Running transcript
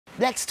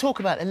let's talk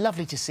about it.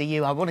 Lovely to see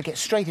you. I want to get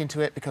straight into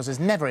it because there's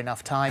never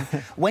enough time.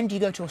 When do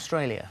you go to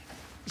Australia?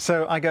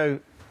 So I go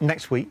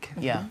next week,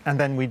 Yeah, and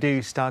then we do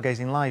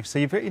Stargazing live. So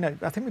you've,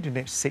 I think we're doing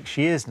it 6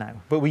 years now,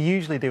 but we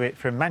usually do it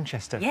from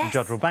Manchester, yes,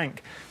 from Jodrell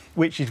Bank,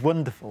 which is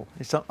wonderful.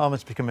 It's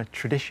almost become a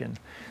tradition.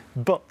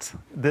 But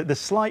the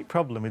slight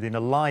problem with doing a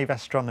live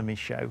astronomy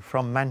show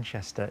from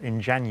Manchester in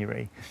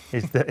January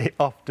is that it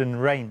often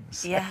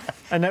rains. Yeah.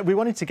 And we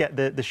wanted to get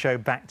the show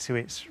back to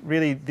its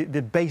really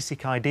the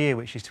basic idea,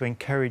 which is to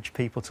encourage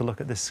people to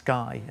look at the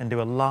sky and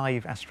do a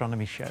live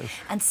astronomy show.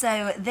 And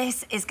so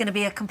this is going to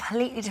be a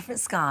completely different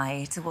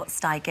sky to what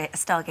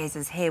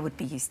stargazers here would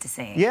be used to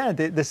seeing. Yeah,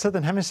 the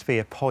southern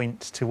hemisphere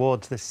points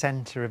towards the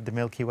centre of the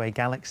Milky Way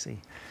galaxy.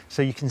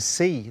 So you can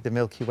see the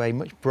Milky Way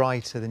much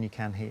brighter than you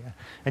can here.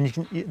 And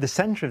the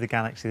centre of the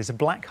galaxy, there's a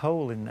black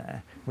hole in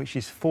there, which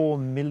is 4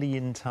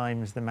 million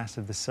times the mass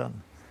of the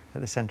Sun at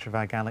the centre of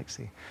our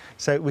galaxy.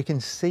 So we can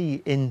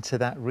see into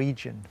that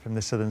region from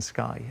the southern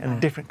sky,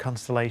 and different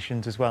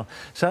constellations as well.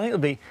 So I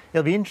think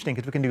it'll be interesting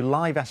because we can do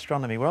live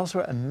astronomy. We're also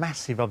at a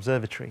massive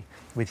observatory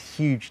with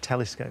huge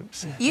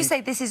telescopes. You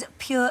say this is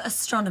pure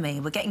astronomy.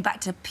 We're getting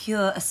back to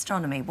pure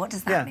astronomy. What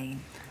does that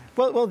mean?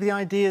 Well, the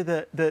idea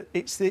that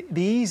it's the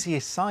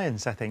easiest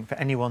science, I think, for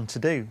anyone to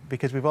do,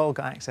 because we've all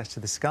got access to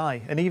the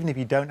sky. And even if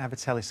you don't have a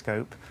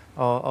telescope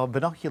or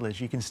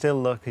binoculars, you can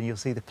still look and you'll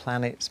see the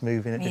planets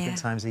moving at different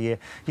times of year.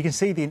 You can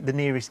see the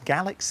nearest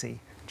galaxy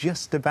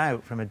just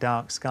about from a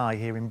dark sky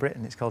here in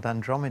Britain. It's called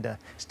Andromeda.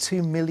 It's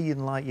 2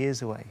 million light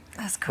years away.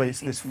 That's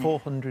crazy. But there's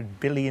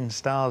 400 billion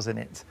stars in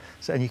it,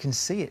 and you can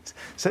see it.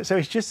 So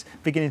it's just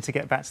beginning to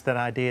get back to that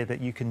idea that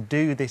you can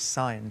do this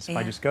science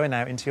by just going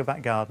out into your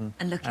back garden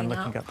and looking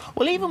up.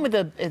 Well, even with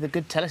a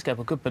good telescope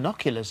or good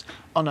binoculars,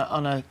 on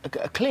a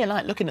clear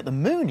night, looking at the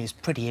moon is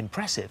pretty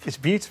impressive. It's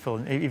beautiful.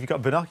 And if you've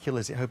got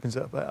binoculars, it opens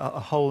up a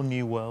whole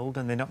new world,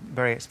 and they're not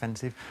very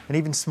expensive. And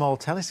even small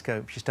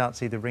telescopes, you start to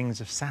see the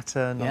rings of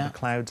Saturn or the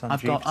clouds on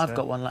Jupiter. I've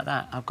got one like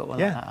that. I've got one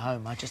like that at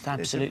home. I just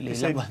absolutely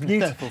love one.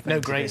 Beautiful.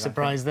 No great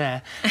surprise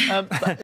there.